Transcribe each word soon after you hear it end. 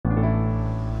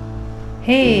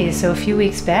Hey, so a few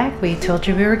weeks back we told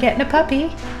you we were getting a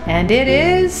puppy, and it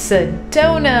is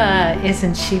Sedona.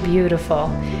 Isn't she beautiful?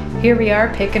 Here we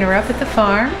are picking her up at the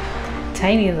farm.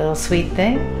 Tiny little sweet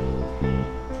thing.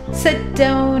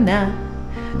 Sedona.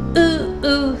 Ooh,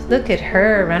 ooh, look at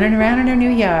her running around in her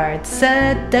new yard.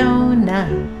 Sedona.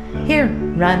 Here,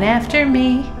 run after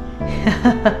me.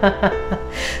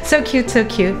 So cute, so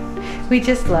cute. We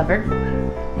just love her.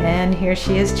 And here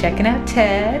she is checking out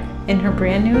Ted in her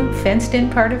brand new fenced in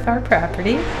part of our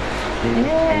property.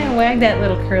 Yeah, wag that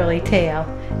little curly tail.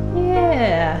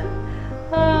 Yeah,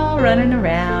 oh, running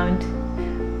around.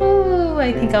 Ooh,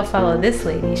 I think I'll follow this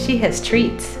lady. She has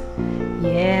treats.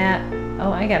 Yeah,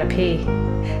 oh, I gotta pee.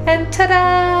 And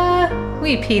ta-da!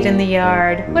 We peed in the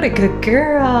yard. What a good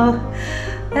girl.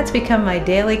 That's become my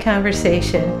daily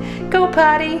conversation. Go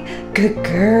potty, good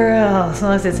girl, as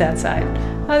long as it's outside.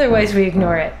 Otherwise we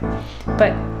ignore it.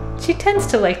 But she tends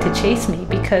to like to chase me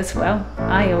because, well,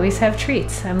 I always have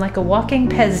treats. I'm like a walking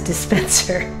Pez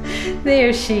dispenser.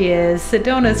 There she is,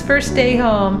 Sedona's first day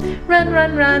home. Run,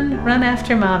 run, run, run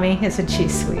after mommy. Isn't she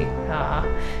sweet? Aw,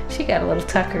 she got a little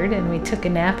tuckered and we took a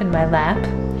nap in my lap.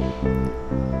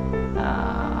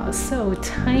 Ah, so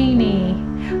tiny.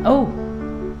 Oh,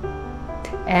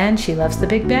 and she loves the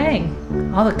Big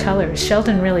Bang. All the colors.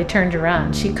 Sheldon really turned her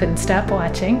on. She couldn't stop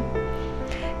watching.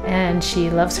 And she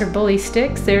loves her bully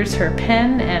sticks. There's her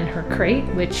pen and her crate,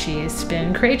 which she's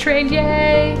been crate trained,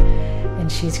 yay!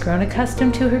 And she's grown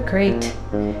accustomed to her crate.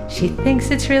 She thinks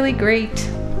it's really great.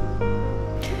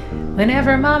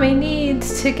 Whenever mommy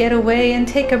needs to get away and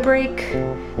take a break,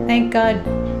 thank God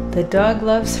the dog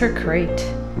loves her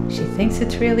crate. She thinks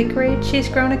it's really great. She's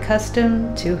grown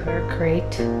accustomed to her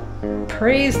crate.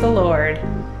 Praise the Lord.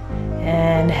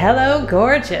 And hello,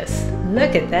 gorgeous.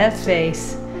 Look at that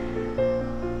face.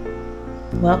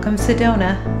 Welcome,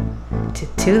 Sedona, to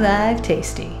 2 Live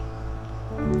Tasty.